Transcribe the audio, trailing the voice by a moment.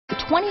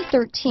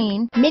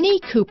2013 Mini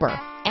Cooper.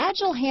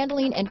 Agile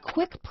handling and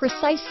quick,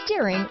 precise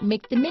steering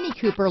make the Mini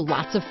Cooper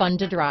lots of fun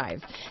to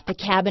drive. The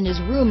cabin is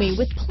roomy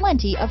with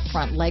plenty of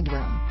front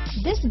legroom.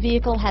 This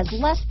vehicle has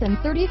less than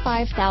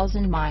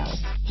 35,000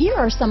 miles. Here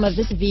are some of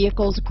this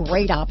vehicle's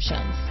great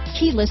options: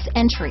 keyless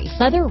entry,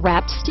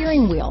 leather-wrapped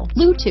steering wheel,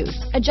 Bluetooth,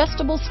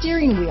 adjustable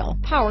steering wheel,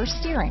 power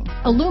steering,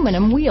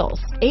 aluminum wheels,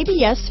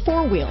 ABS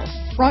 4-wheel,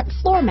 front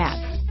floor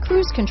mats,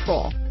 cruise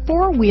control,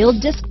 4-wheel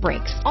disc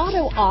brakes,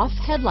 auto-off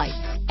headlights,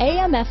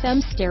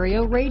 AM/FM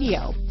stereo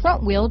radio,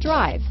 front-wheel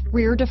drive,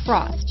 rear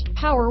defrost,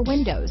 power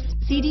windows,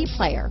 CD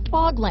player,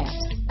 fog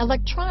lamps,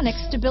 electronic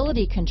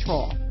stability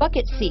control,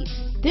 bucket seats.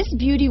 This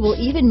beauty will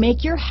even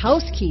make your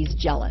house keys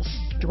jealous.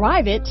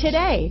 Drive it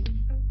today.